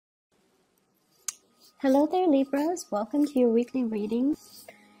Hello there, Libras. Welcome to your weekly reading.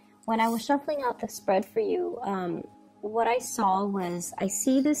 When I was shuffling out the spread for you, what I saw was I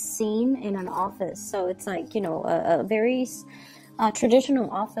see this scene in an office. So it's like, a very traditional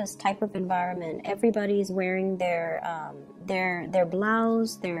office type of environment. Everybody's wearing their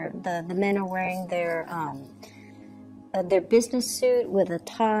blouse. The men are wearing their business suit with a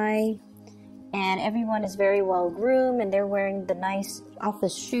tie, and everyone is very well groomed, and they're wearing the nice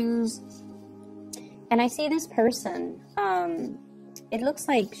office shoes. And I see this person, it looks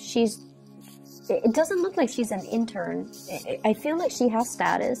like it doesn't look like she's an intern. I feel like she has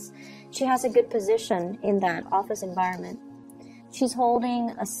status. She has a good position in that office environment. She's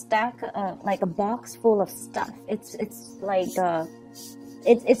holding a stack, like a box full of stuff. It's like,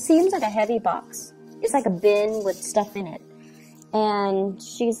 it seems like a heavy box. It's like a bin with stuff in it. And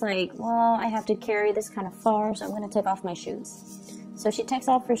she's like, well, I have to carry this kind of far, so I'm going to take off my shoes. So she takes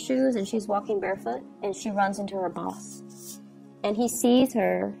off her shoes and she's walking barefoot, and she runs into her boss. And he sees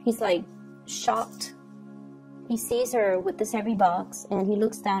her, he's like shocked. He sees her with this heavy box, and he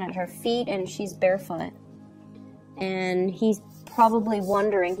looks down at her feet, and she's barefoot. And he's probably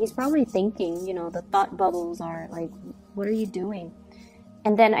wondering, he's probably thinking, the thought bubbles are like, what are you doing?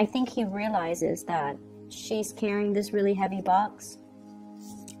 And then I think he realizes that she's carrying this really heavy box,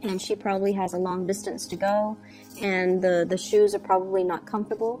 and she probably has a long distance to go, and the shoes are probably not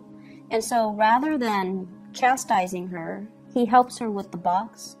comfortable. And so rather than chastising her, he helps her with the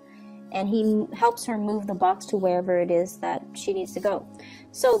box, and he helps her move the box to wherever it is that she needs to go.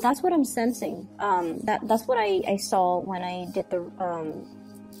 So that's what I'm sensing. That's what I saw when I did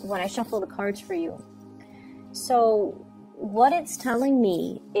when I shuffled the cards for you. So what it's telling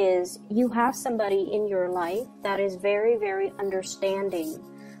me is you have somebody in your life that is very, very understanding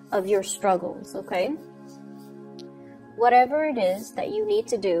of your struggles, okay? Whatever it is that you need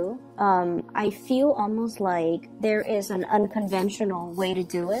to do, I feel almost like there is an unconventional way to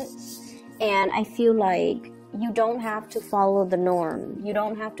do it. And I feel like you don't have to follow the norm. You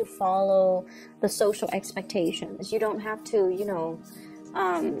don't have to follow the social expectations. You don't have to, you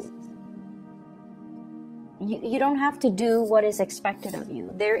don't have to do what is expected of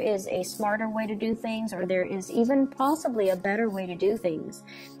you. There is a smarter way to do things, or there is even possibly a better way to do things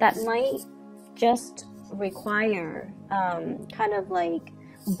that might just require kind of like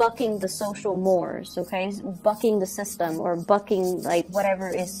bucking the social mores, okay? Bucking the system, or bucking like whatever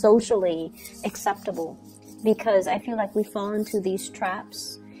is socially acceptable. Because I feel like we fall into these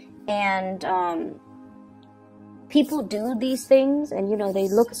traps, and people do these things, and they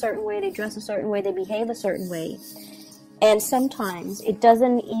look a certain way, they dress a certain way, they behave a certain way, and sometimes it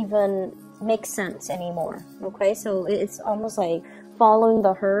doesn't even make sense anymore, okay? So it's almost like following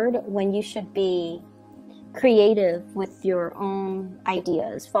the herd when you should be creative with your own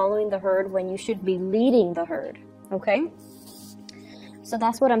ideas, following the herd when you should be leading the herd, okay? So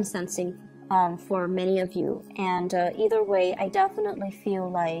that's what I'm sensing for many of you. And either way, I definitely feel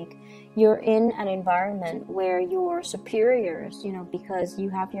like you're in an environment where your superiors, because you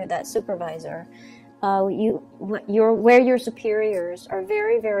have that supervisor, where your superiors are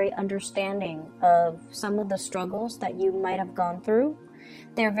very, very understanding of some of the struggles that you might have gone through.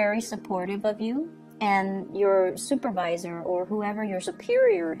 They're very supportive of you, and your supervisor, or whoever your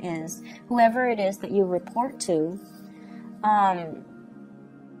superior is, whoever it is that you report to,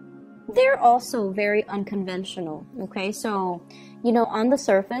 they're also very unconventional, okay? So, on the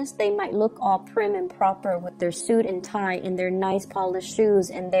surface, they might look all prim and proper with their suit and tie and their nice polished shoes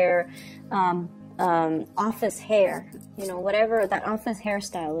and their office hair, whatever that office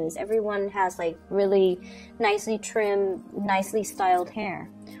hairstyle is. Everyone has like really nicely trimmed, nicely styled hair.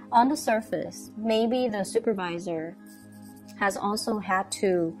 On the surface, maybe the supervisor has also had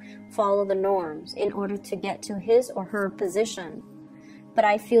to follow the norms in order to get to his or her position. But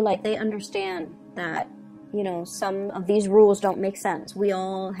I feel like they understand that, some of these rules don't make sense. We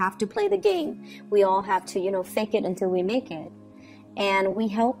all have to play the game. We all have to, fake it until we make it. And we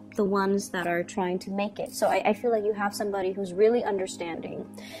help the ones that are trying to make it. So I feel like you have somebody who's really understanding,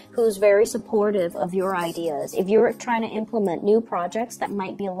 who's very supportive of your ideas. If you're trying to implement new projects that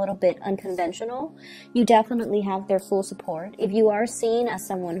might be a little bit unconventional, you definitely have their full support. If you are seen as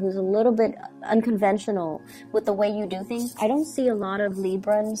someone who's a little bit unconventional with the way you do things, I don't see a lot of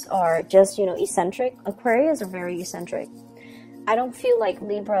Librans are just, eccentric. Aquarius are very eccentric. I don't feel like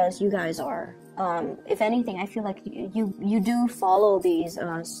Libras, you guys are. If anything, I feel like you do follow these,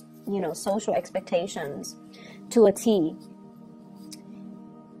 social expectations to a T.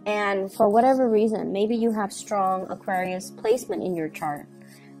 And for whatever reason, maybe you have strong Aquarius placement in your chart.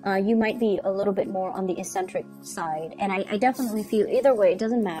 You might be a little bit more on the eccentric side. And I definitely feel either way, it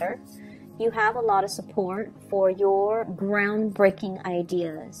doesn't matter. you have a lot of support for your groundbreaking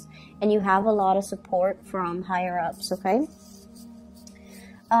ideas, and you have a lot of support from higher ups, okay?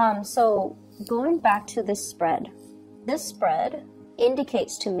 So going back to this spread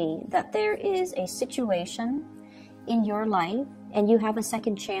indicates to me that there is a situation in your life and you have a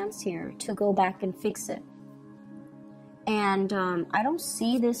second chance here to go back and fix it. And I don't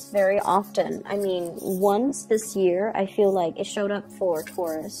see this very often. I mean, once this year, I feel like it showed up for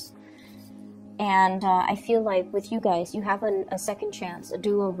Taurus. And I feel like with you guys, you have a second chance, a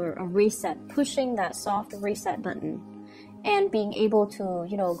do-over, a reset, pushing that soft reset button and being able to,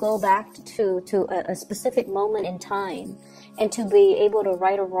 you know, go back to a specific moment in time and to be able to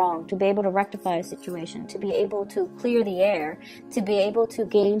right a wrong, to be able to rectify a situation, to be able to clear the air, to be able to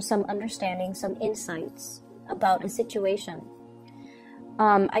gain some understanding, some insights about a situation.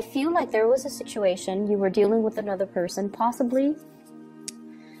 I feel like there was a situation you were dealing with another person, possibly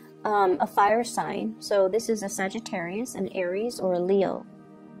a fire sign. So this is a Sagittarius, an Aries, or a Leo.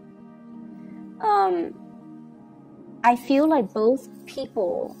 I feel like both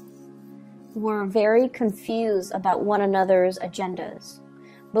people were very confused about one another's agendas.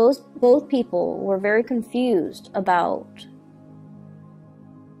 Both people were very confused about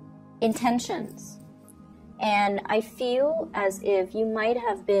intentions. And I feel as if you might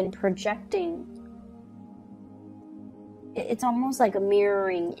have been projecting. It's almost like a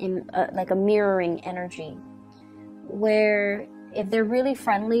mirroring energy, where if they're really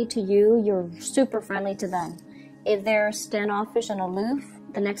friendly to you, you're super friendly to them. If they're standoffish and aloof,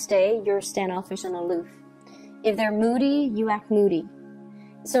 the next day you're standoffish and aloof. If they're moody, you act moody.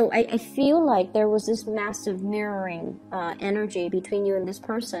 So I feel like there was this massive mirroring energy between you and this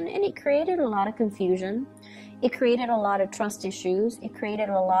person, and it created a lot of confusion. It created a lot of trust issues. It created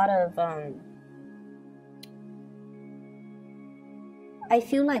a lot of, I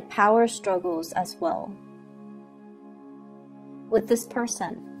feel like power struggles as well with this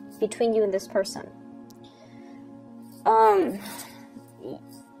person, between you and this person.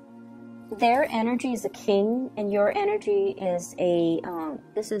 Their energy is a king, and your energy is a,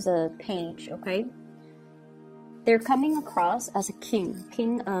 this is a page, okay? They're coming across as a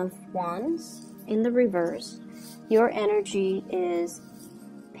king of wands in the reverse. Your energy is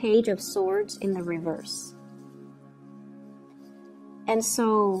page of swords in the reverse. And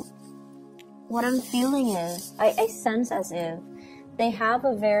so what I'm feeling is, I sense as if they have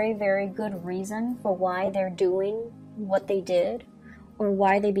a very, very good reason for why they're doing what they did, or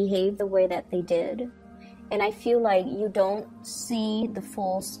why they behaved the way that they did. And I feel like you don't see the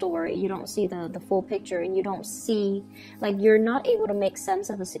full story, you don't see the full picture, and you don't see, like, you're not able to make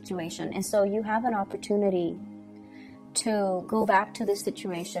sense of a situation. And so you have an opportunity to go back to this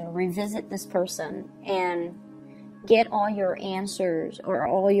situation, revisit this person, and get all your answers or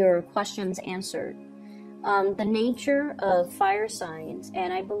all your questions answered. The nature of fire signs,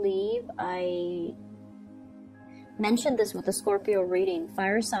 and I believe I mentioned this with the Scorpio reading,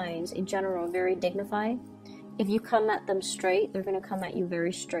 fire signs in general are very dignified. If you come at them straight, they're going to come at you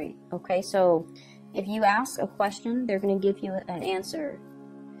very straight. Okay, so if you ask a question, they're going to give you an answer.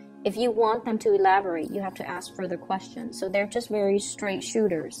 If you want them to elaborate, you have to ask further questions. So they're just very straight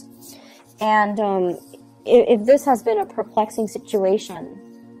shooters. And if this has been a perplexing situation,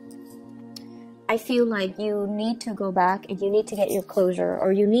 I feel like you need to go back and you need to get your closure,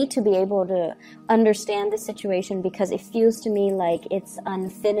 or you need to be able to understand the situation, because it feels to me like it's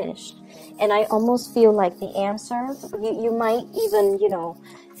unfinished. And I almost feel like the answer, you might even, you know,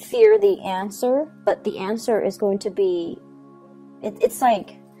 fear the answer, but the answer is going to be, it's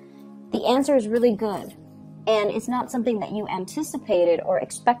like, the answer is really good. And it's not something that you anticipated or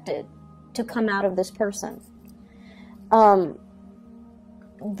expected to come out of this person.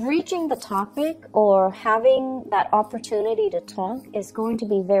 Breaching the topic or having that opportunity to talk is going to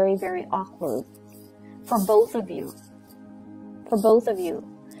be very, very awkward for both of you. For both of you.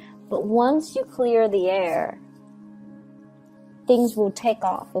 But once you clear the air, things will take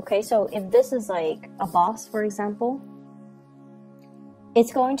off, okay? So if this is like a boss, for example,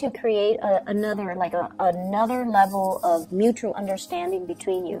 it's going to create another level of mutual understanding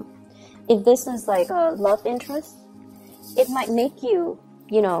between you. If this is like a love interest, it might make you,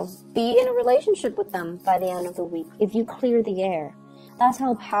 you know, be in a relationship with them by the end of the week if you clear the air. That's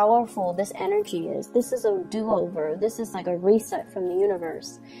how powerful this energy is. This is a do-over. This is like a reset from the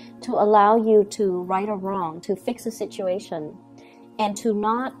universe to allow you to right a wrong, to fix a situation, and to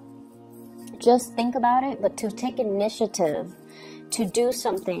not just think about it, but to take initiative to do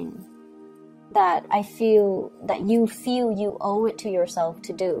something that you feel you owe it to yourself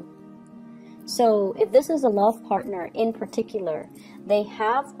to do. So if this is a love partner in particular, they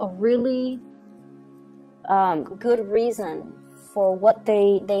have a really good reason for what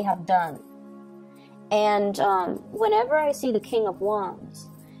they have done. And whenever I see the King of Wands,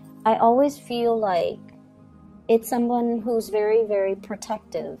 I always feel like it's someone who's very, very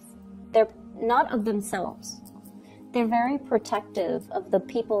protective. They're not of themselves. They're very protective of the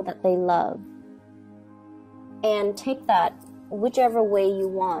people that they love. And take that whichever way you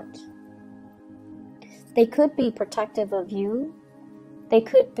want. They could be protective of you. They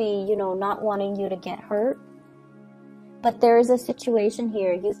could be, you know, not wanting you to get hurt. But there is a situation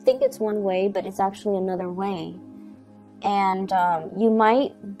here. You think it's one way, but it's actually another way. And you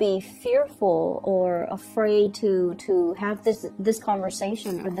might be fearful or afraid to have this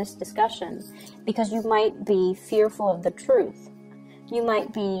conversation or this discussion because you might be fearful of the truth. You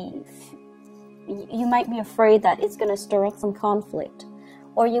might be afraid that it's going to stir up some conflict.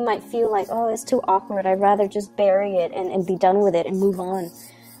 Or you might feel like, oh, it's too awkward. I'd rather just bury it and be done with it and move on.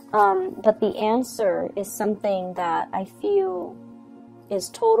 But the answer is something that I feel is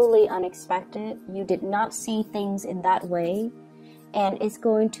totally unexpected. You did not see things in that way. And it's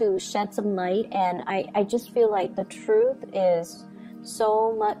going to shed some light. And I just feel like the truth is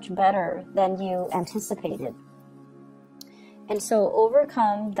so much better than you anticipated. And so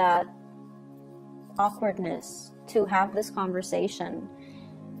overcome that awkwardness to have this conversation.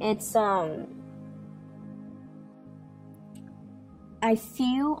 It's I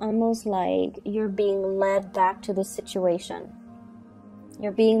feel almost like you're being led back to this situation.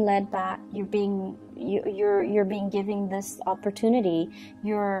 You're being led back. You're being given this opportunity.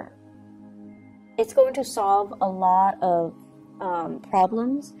 It's going to solve a lot of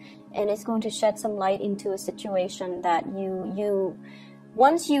problems, and it's going to shed some light into a situation that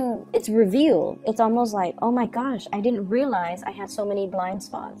it's revealed, it's almost like, oh my gosh, I didn't realize I had so many blind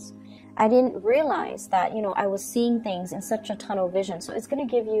spots. I didn't realize that, you know, I was seeing things in such a tunnel vision. So it's going to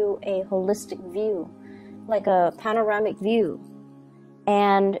give you a holistic view, like a panoramic view.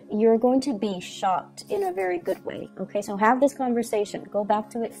 And you're going to be shocked in a very good way. Okay, so have this conversation. Go back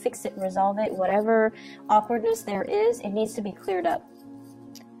to it, fix it, resolve it. Whatever awkwardness there is, it needs to be cleared up.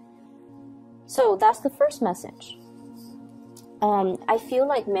 So that's the first message. I feel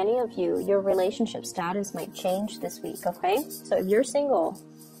like many of you, your relationship status might change this week, okay? So if you're single,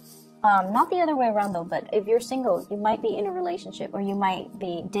 not the other way around though, but if you're single, you might be in a relationship, or you might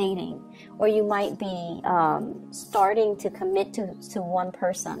be dating, or you might be starting to commit to one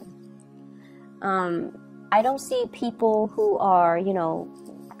person. I don't see people who are, you know,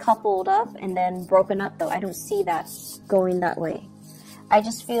 coupled up and then broken up though. I don't see that going that way. I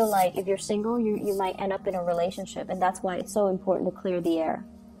just feel like if you're single, you might end up in a relationship, and that's why it's so important to clear the air.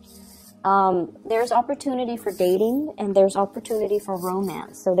 There's opportunity for dating, and there's opportunity for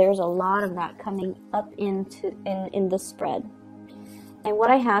romance. So there's a lot of that coming up in this spread. And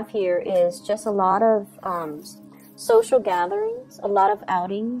what I have here is just a lot of social gatherings, a lot of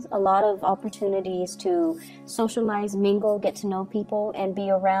outings, a lot of opportunities to socialize, mingle, get to know people, and be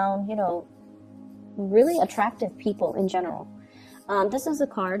around, you know, really attractive people in general. This is a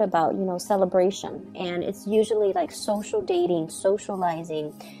card about, you know, celebration, and it's usually like social dating,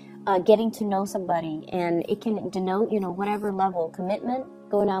 socializing, getting to know somebody, and it can denote, you know, whatever level, commitment,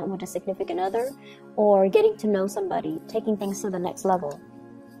 going out with a significant other, or getting to know somebody, taking things to the next level.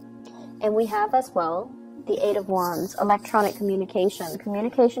 And we have as well the Eight of Wands, electronic communication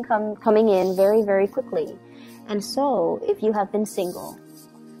coming in very, very quickly. And so if you have been single,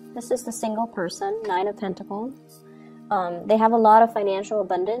 this is the single person, Nine of Pentacles. They have a lot of financial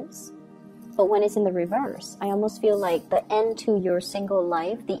abundance, but when it's in the reverse, I almost feel like the end to your single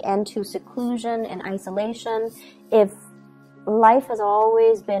life, the end to seclusion and isolation. If life has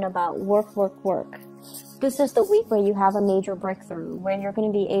always been about work, work, work, this is the week where you have a major breakthrough, where you're going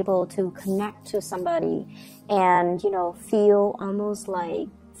to be able to connect to somebody and, you know, feel almost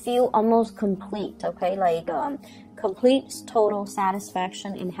complete, okay? Like complete, total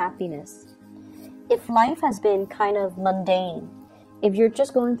satisfaction and happiness. If life has been kind of mundane, if you're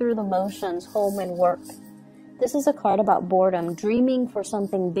just going through the motions, home and work, this is a card about boredom, dreaming for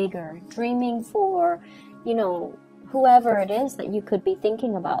something bigger, dreaming for, you know, whoever it is that you could be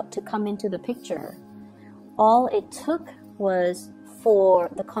thinking about to come into the picture. All it took was for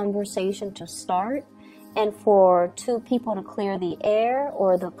the conversation to start, and for two people to clear the air,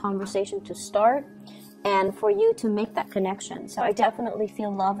 or the conversation to start, and for you to make that connection. So I definitely feel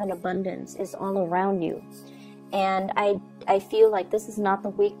love and abundance is all around you. And I feel like this is not the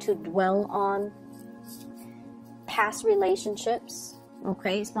week to dwell on past relationships,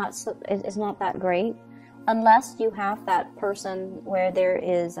 okay? It's not that great. unless you have that person where there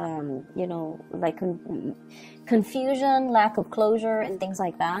is, you know, like confusion, lack of closure, and things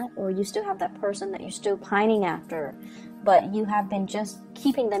like that, or you still have that person that you're still pining after, but you have been just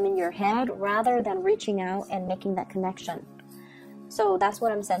keeping them in your head rather than reaching out and making that connection. So that's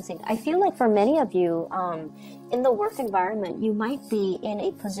what I'm sensing. I feel like for many of you, in the work environment, you might be in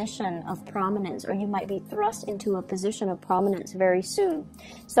a position of prominence, or you might be thrust into a position of prominence very soon.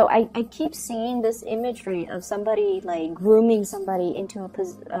 So I keep seeing this imagery of somebody like grooming somebody into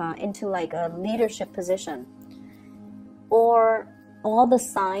into like a leadership position, or all the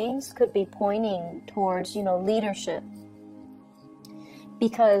signs could be pointing towards, you know, leadership.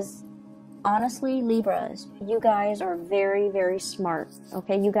 Because honestly, Libras, you guys are very, very smart,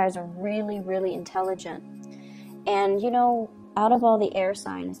 okay? You guys are really, really intelligent. And, you know, out of all the air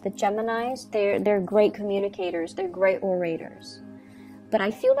signs, the Geminis, they're great communicators. They're great orators. But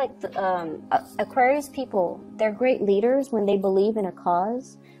I feel like the Aquarius people, they're great leaders when they believe in a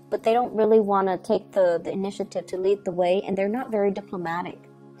cause, but they don't really want to take the initiative to lead the way, and they're not very diplomatic.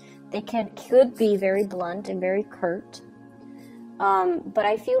 They could be very blunt and very curt. But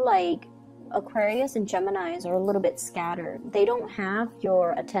I feel like Aquarius and Geminis are a little bit scattered. They don't have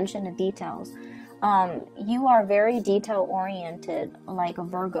your attention to details. You are very detail oriented, like a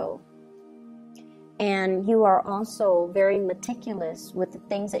Virgo. And you are also very meticulous with the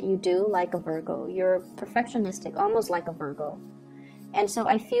things that you do, like a Virgo. You're perfectionistic, almost like a Virgo. And so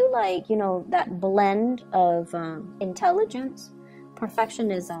I feel like, you know, that blend of intelligence,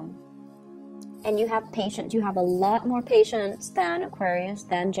 perfectionism, and you have patience. You have a lot more patience than Aquarius,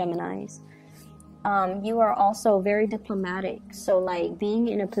 than Geminis. You are also very diplomatic. So like being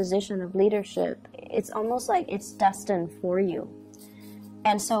in a position of leadership, it's almost like it's destined for you.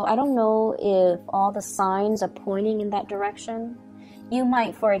 And so I don't know if all the signs are pointing in that direction. You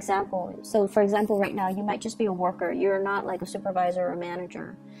might, for example, right now, you might just be a worker. You're not like a supervisor or a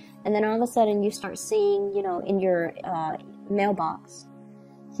manager. And then all of a sudden you start seeing, you know, in your mailbox,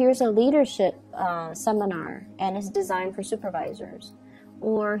 here's a leadership seminar, and it's designed for supervisors.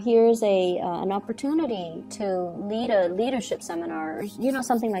 Or here's an opportunity to lead a leadership seminar, you know,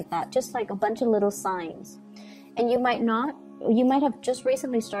 something like that. Just like a bunch of little signs. And you might have just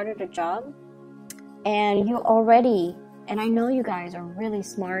recently started a job, and you already, and I know you guys are really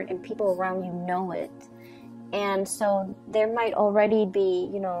smart and people around you know it. And so there might already be,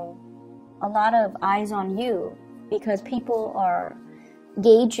 you know, a lot of eyes on you, because people are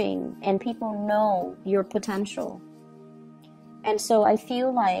gauging and people know your potential. And so I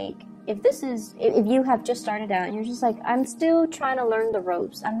feel like if you have just started out and you're just like, I'm still trying to learn the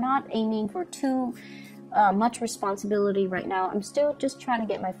ropes. I'm not aiming for too much responsibility right now. I'm still just trying to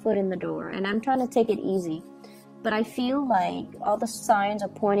get my foot in the door, and I'm trying to take it easy. But I feel like all the signs are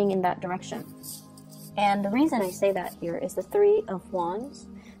pointing in that direction. And the reason I say that here is the Three of Wands.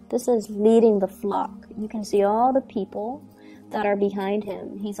 This is leading the flock. You can see all the people that are behind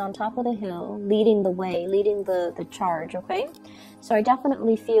him. He's on top of the hill, leading the way, leading the charge, okay? So I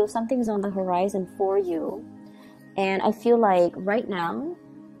definitely feel something's on the horizon for you. And I feel like right now,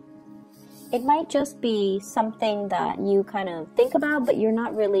 it might just be something that you kind of think about, but you're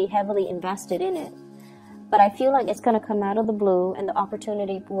not really heavily invested in it. But I feel like it's going to come out of the blue, and the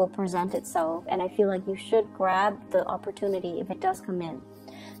opportunity will present itself. And I feel like you should grab the opportunity if it does come in.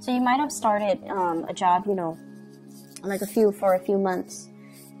 So you might have started a job, you know, like for a few months,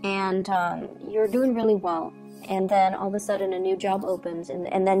 and you're doing really well, and then all of a sudden a new job opens,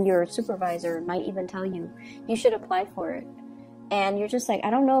 and then your supervisor might even tell you should apply for it, and you're just like, I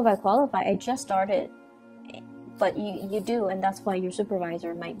don't know if I qualify, I just started. But you do, and that's why your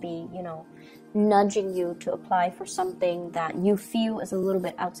supervisor might be, you know, nudging you to apply for something that you feel is a little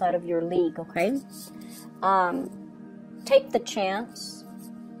bit outside of your league, okay? Take the chance.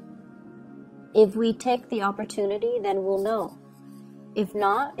 If we take the opportunity, then we'll know. If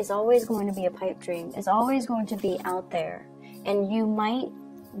not, it's always going to be a pipe dream. It's always going to be out there. And you might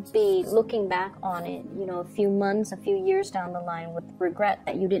be looking back on it, you know, a few months, a few years down the line with regret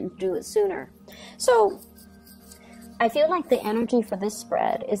that you didn't do it sooner. So I feel like the energy for this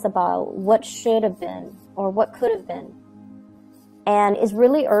spread is about what should have been or what could have been. And is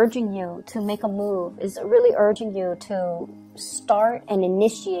really urging you to make a move, is really urging you to start and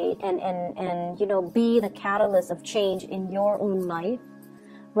initiate and you know, be the catalyst of change in your own life,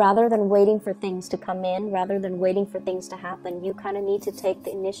 rather than waiting for things to come in, rather than waiting for things to happen. You kind of need to take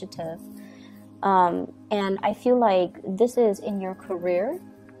the initiative. And I feel like this is in your career.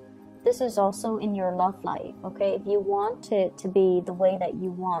 This is also in your love life, okay? If you want it to be the way that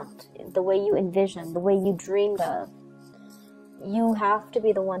you want, the way you envision, the way you dreamed of, you have to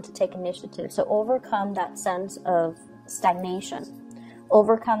be the one to take initiative. So overcome that sense of stagnation.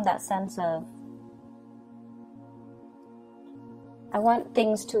 Overcome that sense of, I want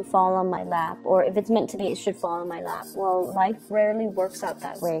things to fall on my lap, or if it's meant to be, it should fall on my lap. Well, life rarely works out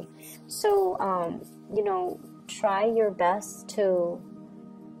that way. So, you know, try your best to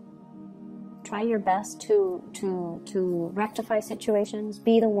rectify situations.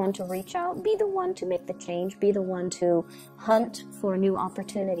 Be the one to reach out. Be the one to make the change. Be the one to hunt for new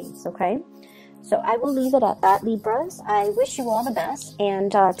opportunities, okay? So I will leave it at that, Libras. I wish you all the best,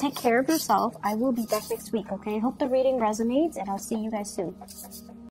 and take care of yourself. I will be back next week, okay? I hope the reading resonates, and I'll see you guys soon.